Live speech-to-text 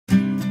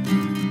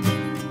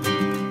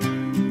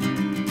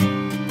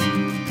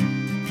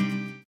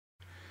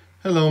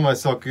Hello, my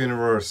soccer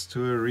universe,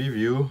 to a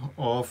review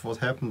of what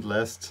happened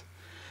last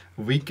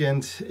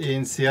weekend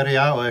in Serie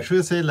A, or I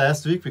should say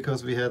last week,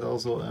 because we had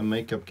also a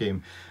makeup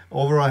game.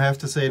 Overall, I have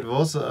to say it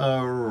was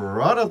a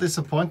rather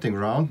disappointing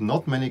round.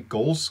 Not many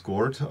goals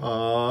scored.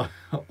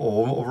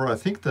 Overall, I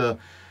think the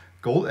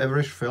goal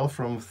average fell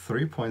from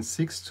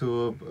 3.6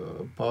 to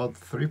about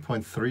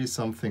 3.3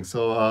 something.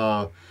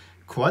 So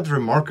quite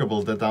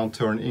remarkable, the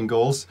downturn in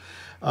goals.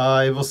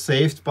 It was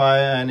saved by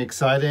an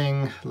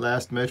exciting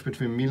last match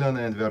between Milan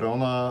and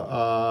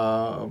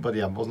Verona, but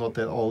yeah, it was not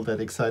all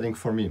that exciting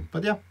for me.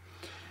 But yeah,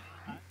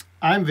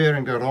 I'm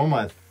wearing the Roma,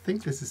 I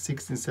think this is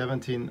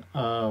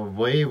 16-17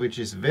 way, which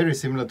is very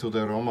similar to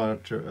the Roma,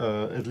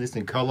 at least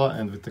in color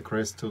and with the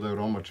crest to the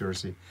Roma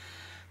jersey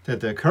that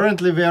they're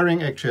currently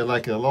wearing. Actually, I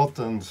like it a lot,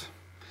 and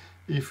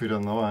if you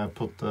don't know, I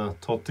put the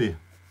Totti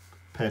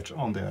patch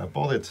on there. I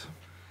bought it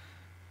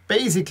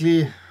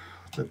basically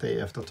the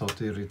day after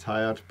Totti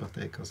retired, but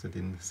because they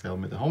didn't sell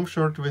me the home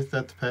shirt with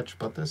that patch,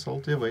 but they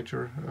sold the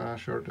wager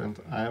shirt, and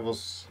I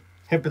was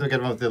happy to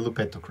get one of the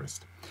Lupetto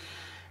crest.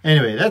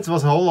 Anyway, that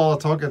was a whole lot of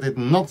talk. I did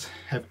not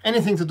have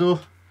anything to do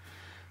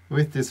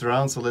with this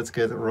round, so let's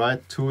get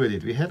right to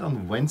it. We had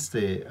on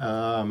Wednesday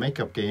a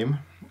makeup game.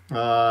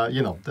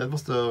 That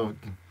was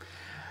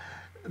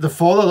the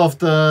fallout of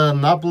the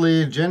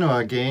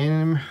Napoli-Genoa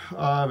game,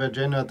 where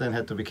Genoa then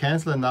had to be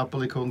cancelled and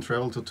Napoli couldn't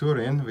travel to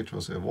Turin, which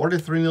was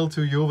awarded 3-0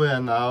 to Juve,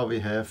 and now we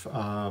have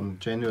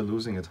Genoa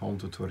losing at home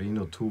to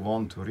Torino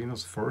 2-1.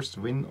 Torino's first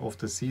win of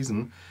the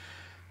season.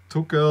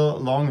 Took a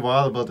long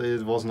while, but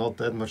it was not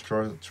that much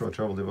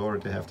trouble. They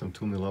already have them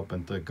 2-0 up,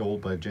 and the goal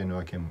by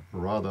Genoa came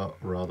rather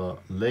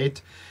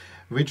late,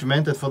 which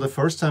meant that for the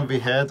first time we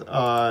had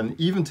an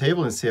even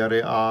table in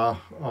Serie A,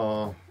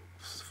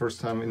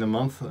 first time in a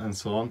month and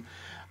so on.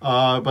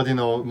 But you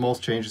know,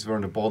 most changes were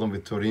on the bottom,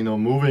 with Torino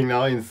moving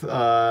now in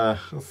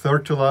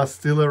third to last,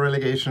 still a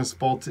relegation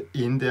spot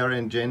in there,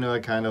 and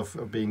Genoa kind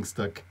of being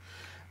stuck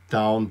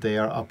down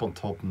there up on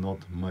top. Not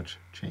much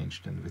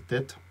changed, and with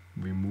that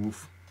we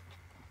move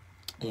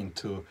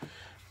into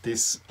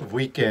this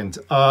weekend.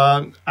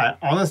 I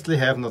honestly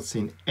have not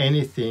seen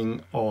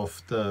anything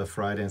of the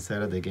Friday and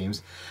Saturday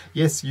games.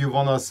 Yes, you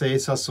wanna say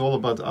Sassuolo,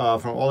 but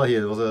from all I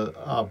hear, it was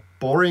a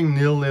boring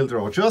 0-0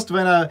 draw. Just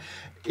when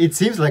it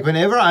seems like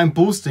whenever I'm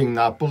boosting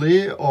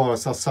Napoli or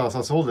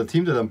Sassuolo, the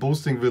team that I'm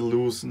boosting will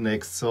lose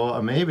next. So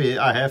maybe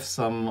I have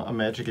some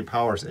magical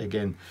powers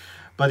again.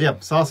 But yeah,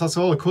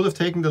 Sassuolo could have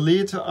taken the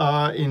lead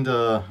in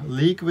the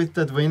league with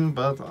that win,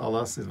 but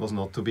alas, it was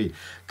not to be.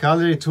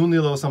 Cagliari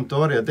 2-0 over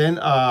Sampdoria. Then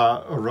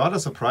a rather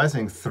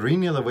surprising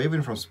 3-0 away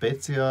win from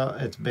Spezia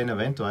at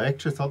Benevento. I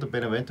actually thought the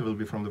Benevento will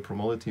be from the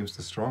promoted teams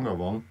the stronger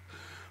one.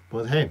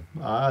 But hey,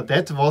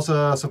 that was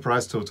a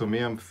surprise to me.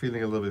 I'm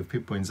feeling a little bit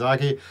Pippo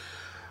Inzaghi.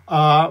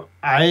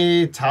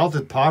 I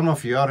touted Parma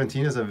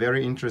Fiorentina as a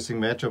very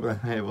interesting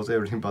matchup. It was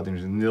everything but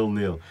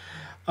 0-0.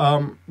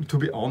 To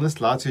be honest,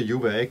 Lazio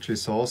Juve, I actually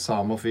saw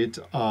some of it,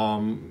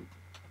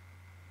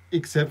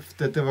 except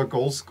that there were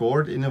goals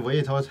scored. In a way,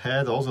 it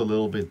had also a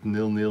little bit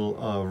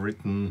 0-0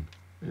 written.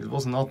 It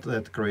was not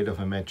that great of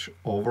a match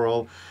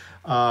overall.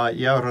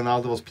 Yeah,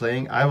 Ronaldo was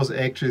playing. I was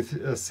actually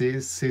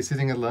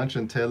sitting at lunch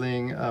and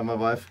telling my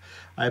wife,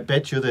 I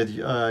bet you that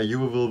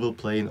Juve will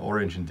play in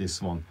orange in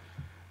this one.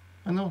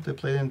 I know they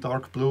played in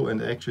dark blue,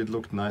 and actually it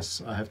looked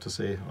nice, I have to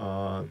say.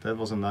 That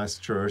was a nice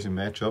jersey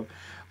matchup.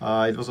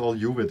 It was all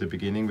Juve at the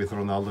beginning, with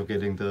Ronaldo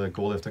getting the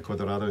goal after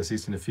Quadrado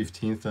assist in the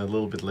 15th, and a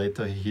little bit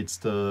later he hits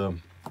the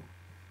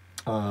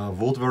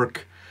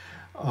woodwork.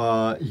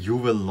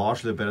 Juve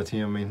largely a better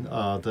team. I mean,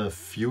 the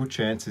few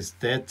chances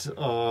that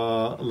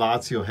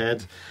Lazio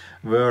had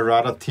were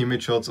rather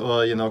timid shots,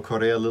 or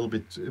Correa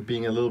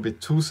being a little bit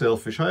too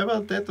selfish.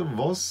 However, that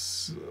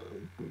was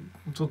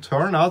to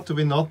turn out to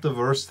be not the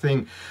worst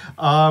thing.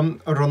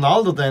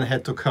 Ronaldo then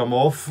had to come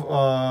off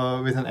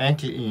with an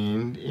ankle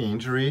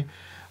injury,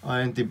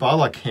 and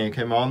Dybala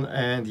came on,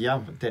 and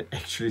yeah, that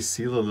actually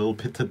sealed a little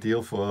bit the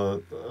deal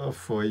for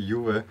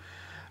Juve,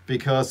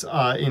 because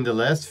in the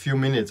last few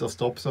minutes of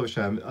stoppage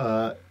time,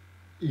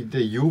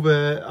 the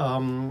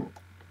Juve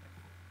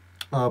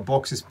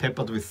box is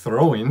peppered with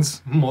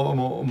throw-ins,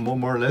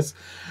 more or less.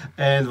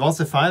 And once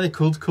they finally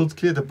could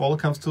clear, the ball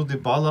comes to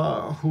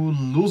Dybala, who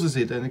loses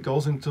it, and it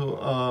goes into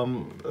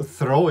a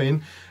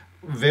throw-in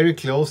very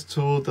close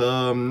to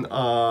the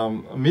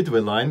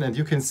midway line. And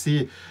you can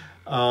see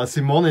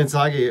Simone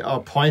Inzaghi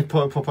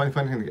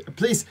pointing,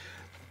 please,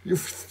 you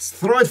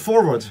throw it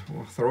forward.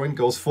 Throw-in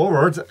goes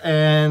forward,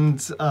 and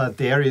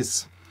there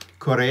is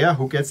Correa,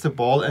 who gets the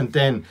ball and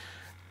then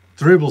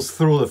dribbles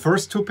through the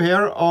first two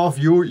pair of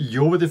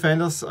Juve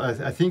defenders.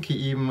 I think he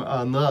even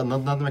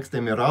nutmegs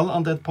Demiral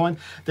on that point.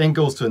 Then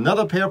goes to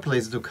another pair,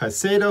 plays it to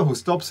Caicedo, who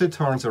stops it,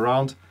 turns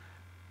around,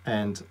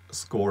 and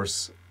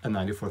scores a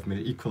 94th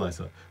minute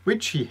equalizer,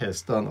 which he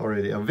has done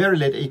already. A very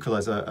late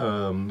equalizer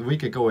a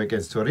week ago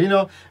against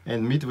Torino,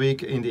 and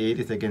midweek in the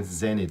 80th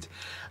against Zenit.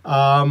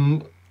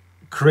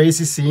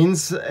 Crazy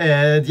scenes,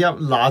 and yeah,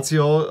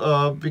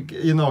 Lazio,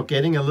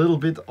 getting a little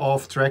bit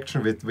of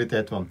traction with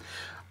that one.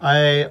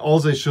 I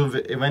also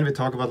should, when we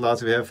talk about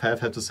Lazio, we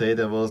have to say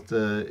there was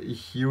the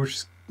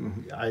huge,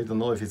 I don't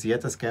know if it's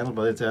yet a scandal,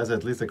 but there's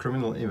at least a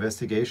criminal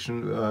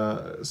investigation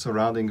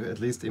surrounding at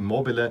least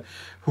Immobile,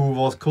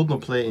 who could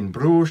not play in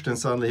Bruges, then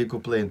suddenly he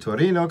could play in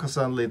Torino, because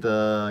suddenly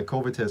the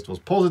COVID test was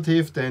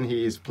positive, then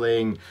he is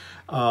playing,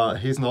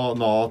 he's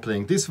not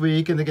playing this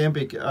week in the game,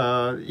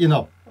 you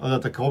know,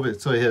 the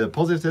COVID. So he had a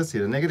positive test, he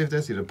had a negative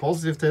test, he had a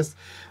positive test.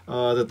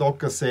 The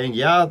doctor saying,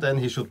 yeah, then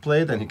he should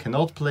play, then he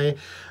cannot play.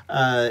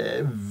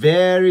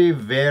 Very,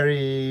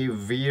 very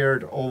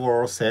weird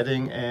overall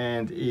setting,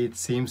 and it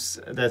seems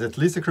that at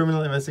least a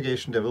criminal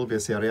investigation, there will be a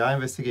Serie A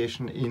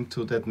investigation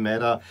into that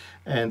matter,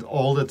 and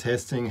all the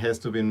testing has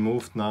to be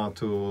moved now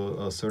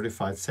to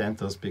certified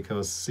centers,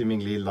 because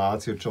seemingly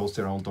Lazio chose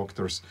their own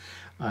doctors.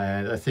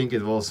 And I think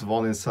it was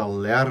one in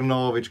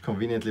Salerno, which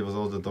conveniently was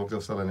also the doctor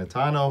of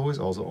Salernitano, who is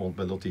also owned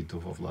by Lotito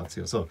of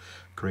Lazio. So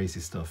crazy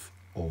stuff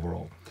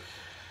overall.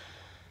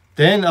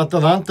 Then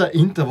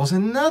Atalanta-Inter was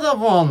another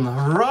one,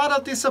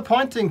 rather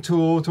disappointing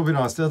to be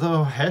honest. The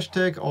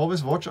hashtag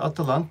always watch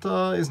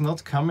Atalanta is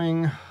not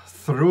coming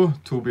through,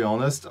 to be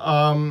honest.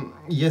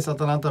 Yes,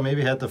 Atalanta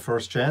maybe had the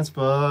first chance,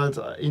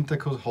 but Inter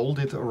could hold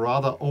it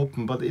rather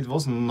open, but it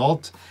was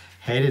not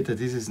headed that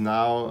this is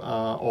now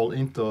all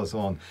Inter, so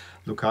on.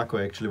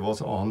 Lukaku actually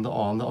was on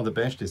the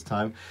bench this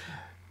time.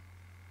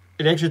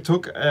 It actually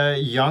took a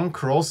young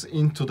cross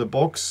into the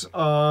box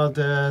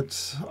that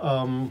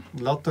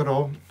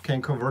Lautaro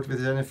can convert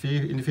with in the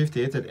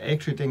 58th. That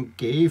actually then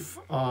gave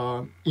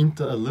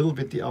Inter a little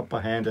bit the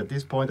upper hand. At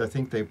this point, I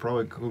think they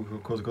probably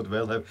could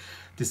well have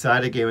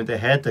decided the game, and they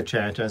had the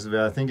chance.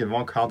 Where I think in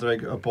one counter,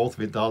 both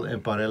Vidal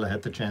and Barella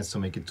had the chance to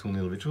make it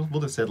 2-0, which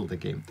would have settled the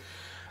game.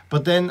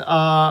 But then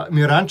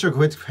Miranchuk,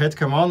 who had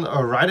come on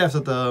right after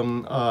the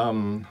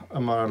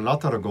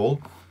Lautaro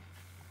goal,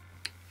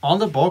 on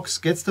the box,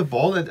 gets the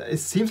ball, and it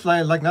seems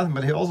like nothing,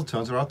 but he also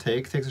turns around,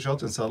 takes a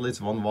shot, and suddenly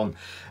it's 1-1.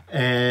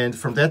 And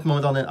from that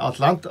moment on,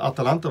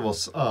 Atalanta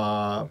was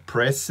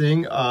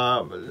pressing,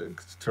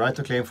 tried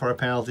to claim for a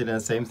penalty, then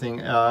same thing.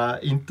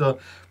 Inter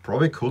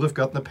probably could have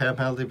gotten a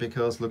penalty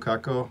because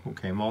Lukaku, who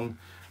came on,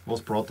 was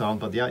brought down.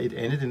 But yeah, it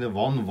ended in a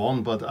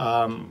 1-1. But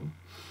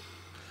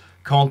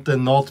Conte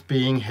not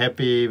being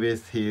happy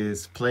with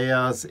his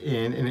players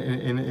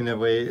in a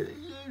way.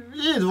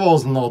 It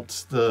was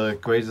not the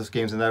greatest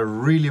games, and I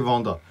really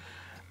wonder.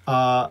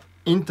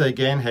 Inter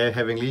again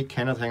having lead,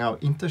 cannot hang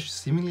out. Inter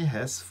seemingly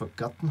has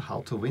forgotten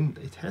how to win.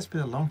 It has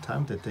been a long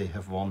time that they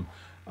have won.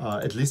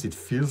 At least it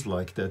feels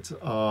like that.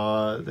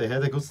 They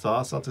had a good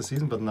start the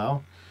season, but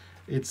now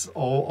it's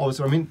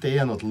always. I mean, they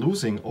are not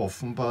losing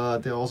often, but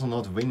they're also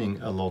not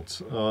winning a lot.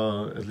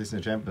 At least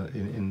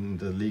in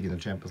the league, in the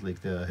Champions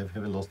League, they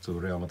haven't lost to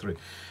Real Madrid.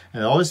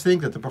 And I always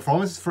think that the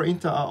performances for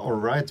Inter are all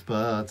right,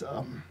 but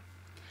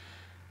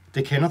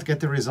they cannot get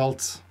the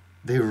results.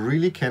 They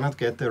really cannot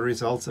get the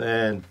results,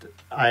 and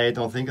I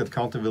don't think that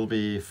Conte will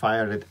be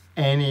fired at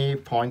any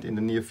point in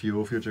the near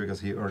future,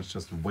 because he earns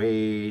just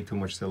way too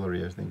much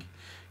salary. I think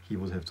he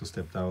would have to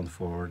step down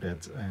for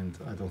that, and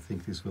I don't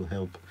think this will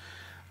help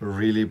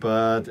really.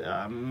 But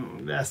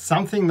there's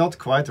something not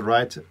quite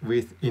right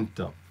with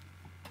Inter.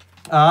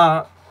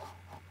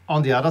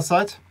 On the other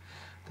side,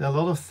 there are a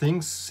lot of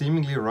things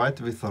seemingly right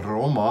with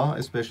Roma,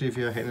 especially if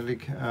you're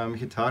Henrik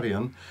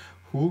Mkhitaryan,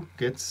 who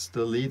gets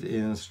the lead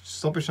in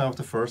stoppage time of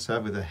the first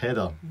half with a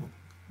header.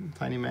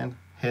 Tiny man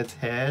heads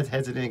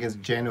it in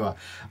against Genoa.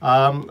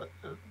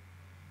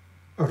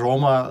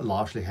 Roma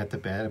largely had the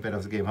better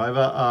of the game.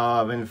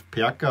 However, when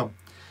Piacca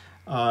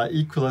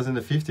equalized in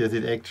the 50th,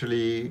 it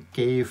actually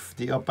gave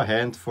the upper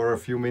hand for a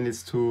few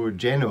minutes to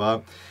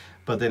Genoa.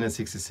 But then at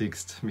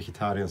 66th,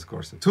 Mkhitaryan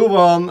scores a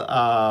 2-1.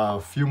 A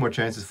few more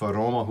chances for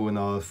Roma, who are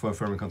now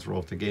firm in control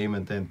of the game.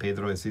 And then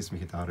Pedro assists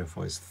Mkhitaryan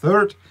for his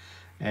third.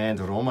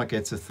 And Roma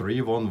gets a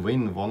 3-1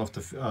 win, one of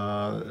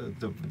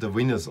the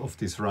winners of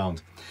this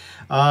round.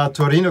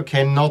 Torino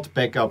cannot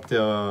back up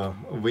the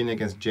win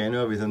against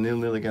Genoa with a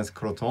 0-0 against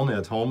Crotone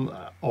at home.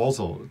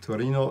 Also,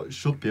 Torino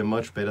should be a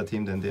much better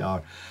team than they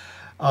are.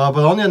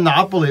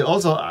 Bologna-Napoli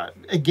also,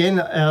 again,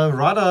 a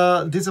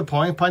rather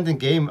disappointing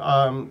game.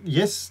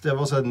 Yes, there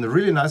was a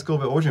really nice goal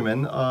by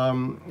Osimhen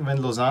when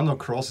Lozano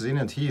crosses in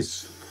and he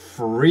is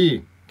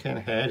free. Can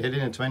head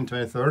in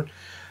 23rd.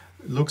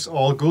 Looks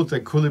all good. The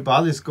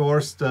Koulibaly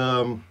scores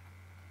the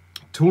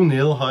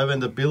 2-0. However, in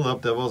the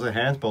build-up, there was a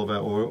handball by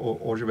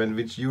Osimhen,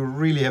 which you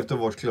really have to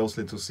watch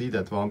closely to see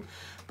that one.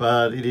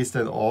 But it is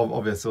then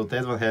obvious. So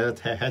that one had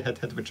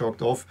to be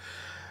chalked off.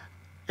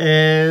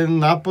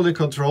 And Napoli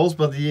controls,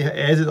 but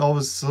as it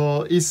always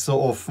is so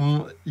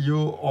often,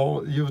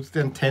 you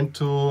then tend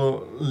to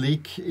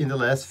leak in the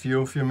last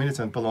few minutes,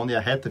 and Bologna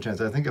had the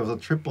chance. I think it was a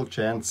triple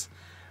chance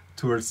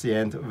towards the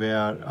end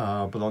where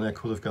Bologna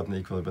could have gotten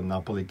equal, but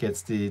Napoli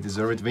gets the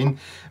deserved win,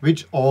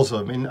 which also,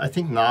 I mean, I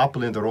think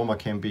Napoli and the Roma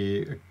can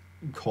be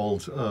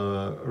called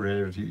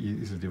relatively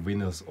easily the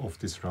winners of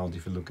this round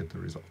if you look at the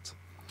results.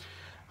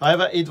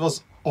 However, it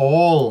was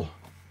all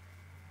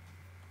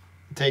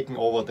taken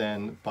over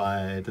then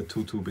by the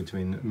 2-2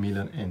 between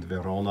Milan and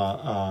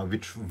Verona,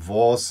 which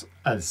was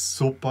a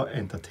super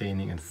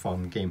entertaining and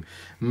fun game.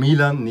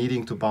 Milan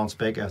needing to bounce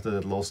back after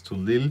that loss to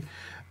Lille,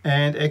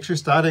 and actually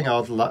starting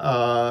out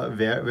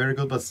very, very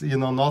good, but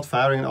not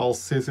firing all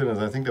cylinders.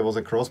 I think there was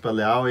a cross by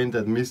Leao in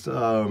that missed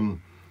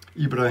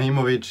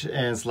Ibrahimovic,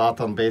 and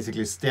Zlatan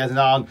basically stares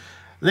down.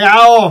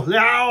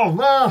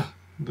 Leao,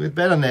 do it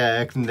better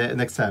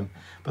next time.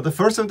 But the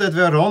first time that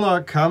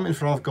Verona come in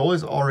front of goal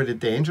is already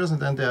dangerous, and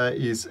then there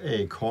is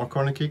a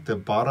corner kick, the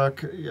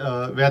Barak,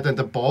 where then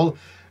the ball,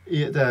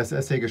 there's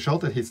a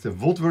shot that hits the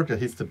woodwork, that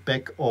hits the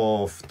back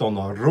of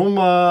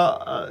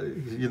Donnarumma,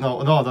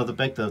 not the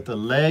back, the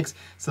legs,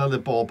 so the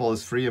ball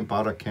is free and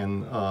Barak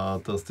can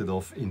dust it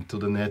off into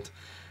the net.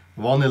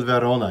 1-0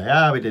 Verona.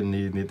 Yeah, we didn't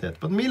need that.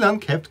 But Milan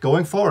kept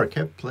going forward,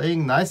 kept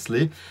playing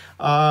nicely.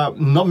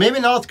 Maybe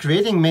not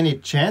creating many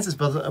chances,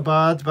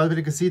 but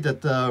we can see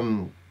that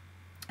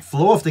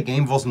flow of the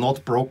game was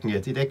not broken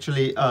yet. It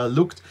actually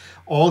looked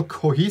all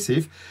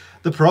cohesive.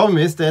 The problem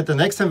is that the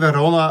next time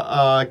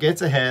Verona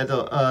gets ahead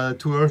to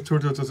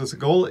the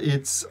goal,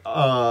 it's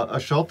a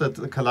shot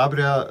that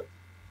Calabria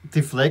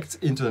deflects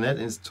into the net,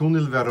 and it's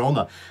 2-0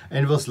 Verona.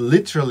 And it was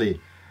literally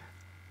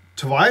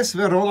twice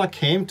Verona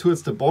came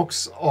towards the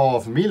box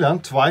of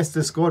Milan, twice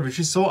they scored, which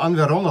is so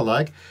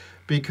un-Verona-like,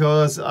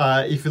 because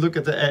if you look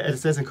at the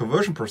stats and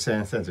conversion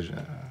percentage,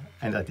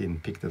 and I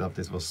didn't pick that up,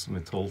 this was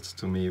told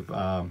to me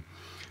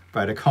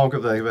by the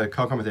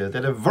commentator,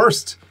 they're the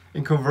worst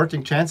in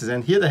converting chances.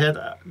 And here they had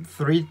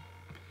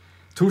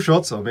two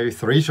shots, or maybe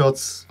 3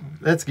 shots.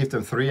 Let's give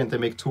them 3, and they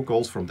make 2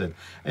 goals from that.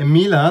 And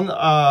Milan,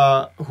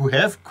 who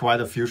have quite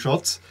a few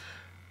shots,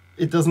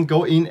 it doesn't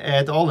go in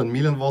at all, and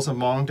Milan was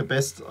among the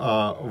best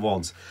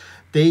ones.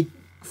 They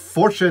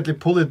fortunately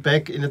pulled it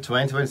back in the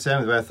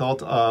 27th, where I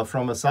thought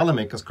from a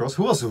Salamaker's cross,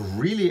 who was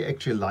really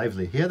actually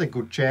lively. He had a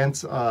good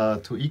chance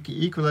to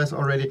equalize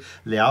already.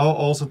 Leao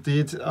also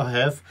did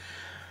have.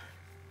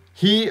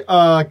 He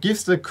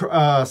gives the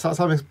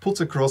Salamaker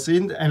puts a cross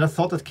in, and I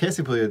thought that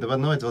Kessie put it, but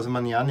no, it was a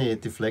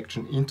Magnani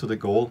deflection into the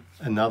goal,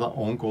 another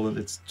own goal, and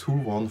it's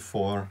 2-1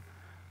 for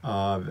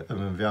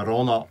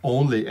Verona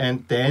only.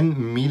 And then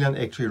Milan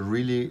actually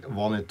really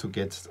wanted to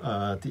get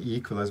the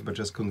equalizer, but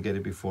just couldn't get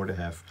it before the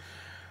half.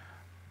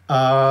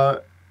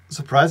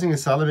 Surprisingly,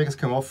 Salamakers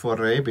came off for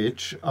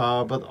Rebic,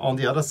 but on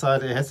the other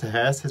side, it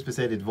has to be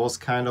said, it was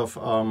kind of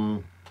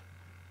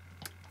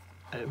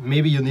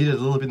maybe you needed a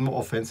little bit more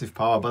offensive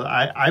power, but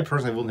I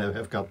personally wouldn't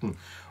have gotten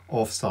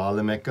off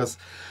Salamakers.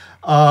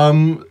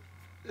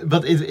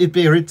 But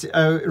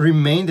it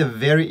remained a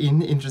very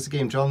interesting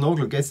game. John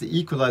Noglu gets the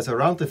equalizer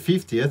around the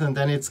 50th, and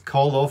then it's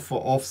called off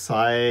for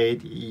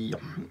offside.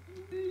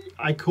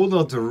 I could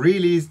not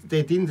really,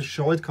 they didn't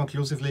show it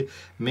conclusively.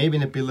 Maybe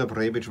in a build-up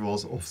Rebic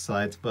was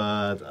offside,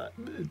 but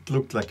it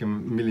looked like a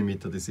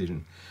millimeter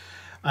decision.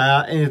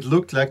 And it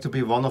looked like to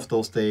be one of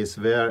those days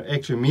where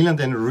actually Milan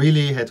then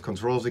really had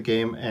control of the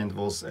game and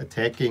was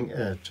attacking,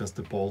 just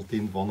the ball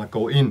didn't want to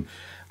go in.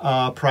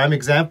 Prime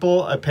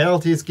example, a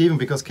penalty is given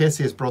because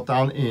Kessie is brought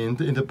down in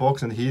the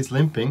box and he is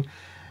limping.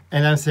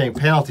 And I'm saying,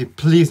 penalty,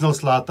 please not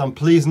Zlatan,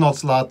 please not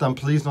Zlatan,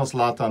 please not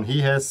Zlatan. He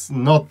has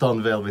not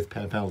done well with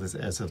penalties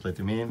as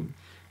athletic. In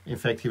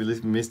fact, he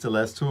missed the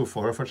last 2.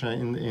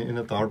 Fortunately, in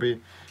a derby,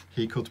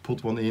 he could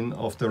put one in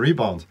off the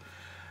rebound.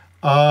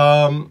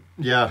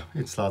 Yeah,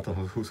 it's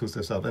Zlatan who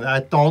steps up. And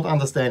I don't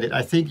understand it.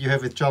 I think you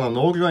have with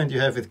Calhanoglu and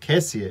you have with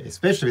Kessie,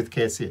 especially with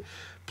Kessie,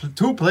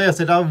 2 players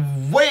that are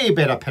way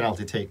better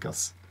penalty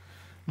takers.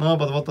 No,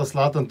 but what does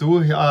Zlatan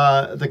do?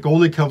 The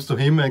goalie comes to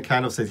him and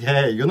kind of says,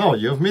 hey,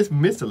 you've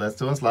missed the last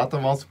 2, and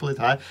Zlatan wants to pull it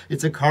high.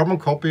 It's a carbon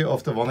copy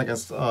of the one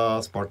against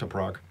Sparta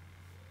Prague.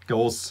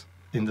 Goes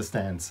in the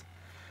stands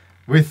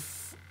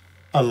with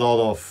a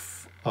lot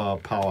of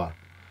power.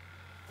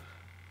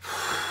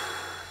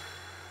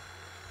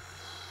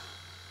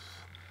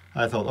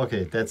 I thought,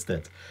 okay, that's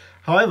that.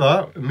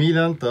 However,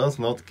 Milan does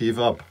not give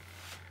up.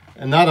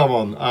 Another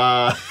one,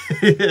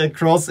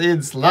 cross in,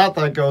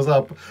 Zlatan goes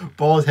up,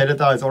 ball is headed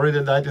down, it's already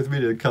the 90th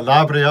minute.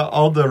 Calabria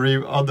on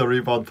the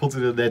rebound, puts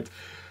it in the net,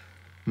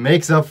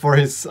 makes up for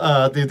his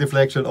the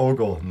deflection, own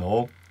goal.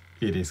 No,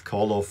 it is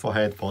called off for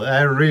headball.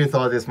 I really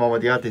thought at this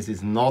moment, yeah, this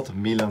is not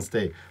Milan's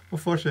day.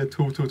 Unfortunately,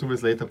 two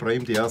minutes later,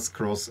 Brahim Diaz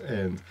cross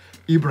and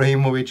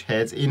Ibrahimovic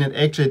heads in, and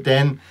actually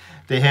then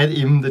they had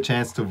even the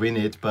chance to win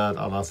it, but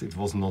alas, it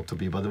was not to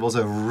be. But it was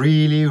a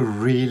really,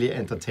 really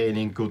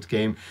entertaining, good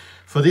game.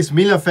 For this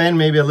Milan fan,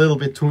 maybe a little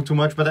bit too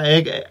much, but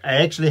I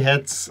actually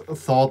had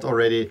thought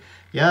already,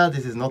 yeah,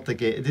 this is not the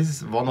game. This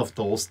is one of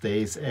those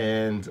days,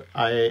 and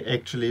I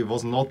actually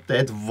was not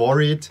that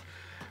worried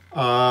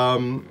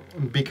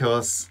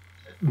because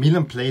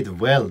Milan played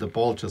well. The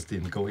ball just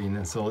didn't go in,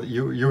 and so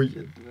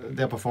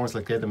their performance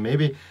like that. And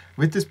maybe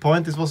with this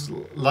point, this was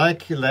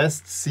like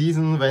last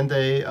season when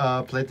they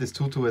played this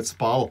 2-2 at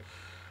Spal,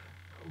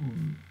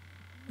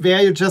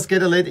 where you just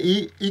get a late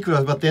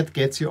equalizer, but that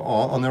gets you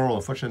on a roll.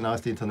 Unfortunately, now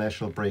it's the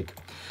international break.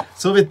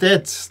 So with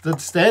that, the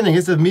standing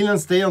is that Milan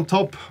stay on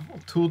top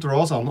 2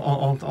 draws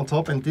on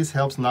top, and this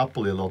helps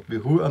Napoli a lot,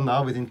 who are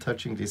now within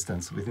touching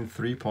distance, within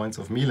 3 points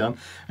of Milan,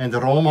 and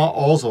Roma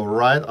also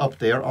right up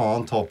there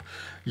on top.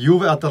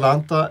 Juve,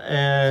 Atalanta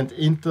and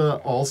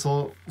Inter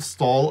also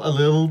stall a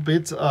little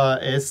bit,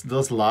 as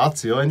does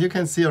Lazio, and you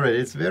can see already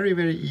it's very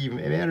even,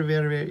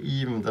 very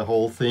even, the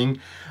whole thing.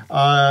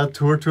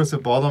 Towards the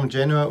bottom,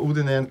 Genoa,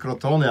 Udine and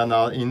Crotone are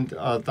now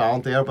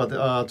down there,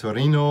 but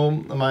Torino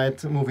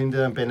might move in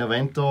there, and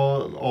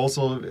Benevento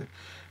also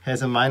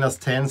has a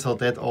 -10, so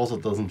that also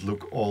doesn't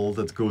look all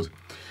that good.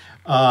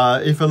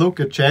 If I look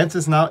at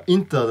chances now,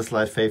 Inter the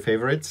slight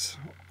favorites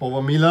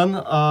over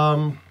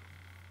Milan.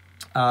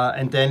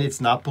 And then it's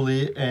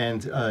Napoli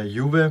and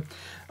Juve.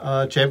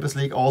 Champions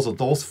League also,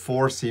 those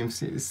 4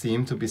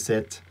 seem to be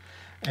set.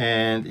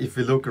 And if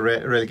we look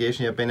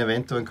relegation, yeah,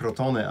 Benevento and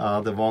Crotone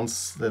are the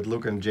ones that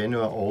look, and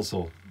Genoa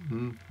also.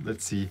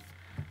 Let's see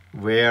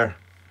where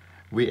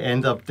we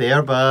end up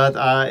there, but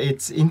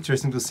it's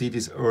interesting to see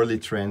these early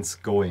trends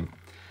going.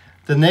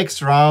 The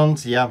next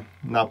round, yeah,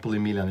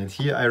 Napoli-Milan. And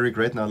here I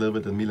regret now a little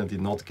bit that Milan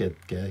did not get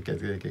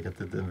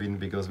the win,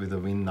 because with the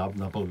win,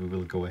 Napoli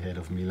will go ahead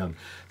of Milan.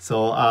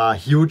 So a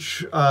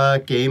huge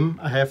game,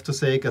 I have to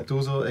say,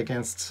 Gattuso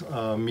against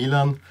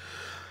Milan.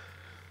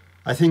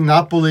 I think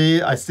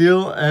Napoli, I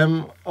still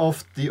am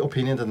of the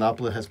opinion that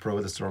Napoli has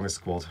probably the strongest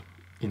squad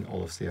in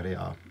all of Serie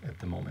A at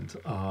the moment.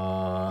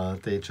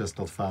 They're just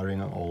not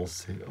firing on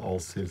all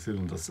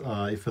cylinders.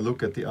 If you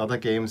look at the other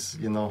games,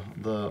 you know,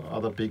 the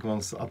other big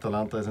ones,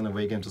 Atalanta is an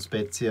away game to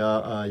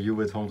Spezia, Juve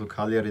at home to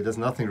Cagliari, there's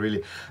nothing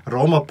really.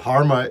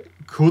 Roma-Parma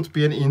could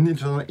be an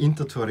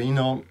Inter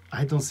Torino.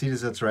 I don't see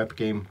this as a trap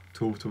game,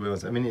 to be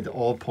honest. I mean, it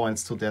all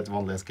points to that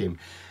one last game.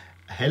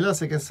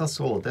 Hellas against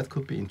Sassuolo, that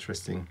could be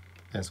interesting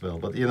as well.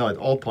 But, you know, it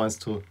all points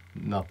to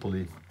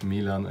Napoli,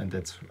 Milan, and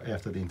that's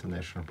after the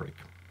international break.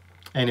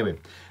 Anyway,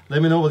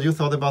 let me know what you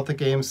thought about the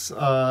games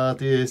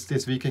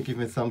this weekend. Give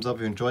me a thumbs up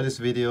if you enjoyed this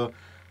video.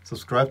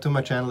 Subscribe to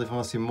my channel if you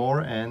want to see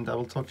more, and I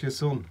will talk to you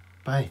soon.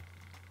 Bye.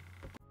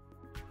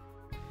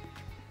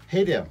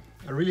 Hey there,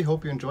 I really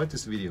hope you enjoyed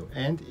this video,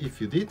 and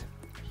if you did,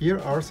 here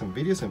are some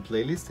videos and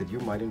playlists that you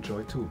might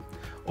enjoy too.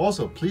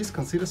 Also, please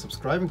consider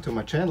subscribing to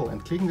my channel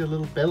and clicking the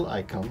little bell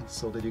icon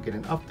so that you get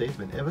an update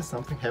whenever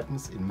something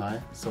happens in my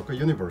soccer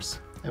universe.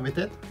 And with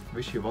that,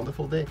 wish you a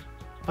wonderful day.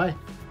 Bye.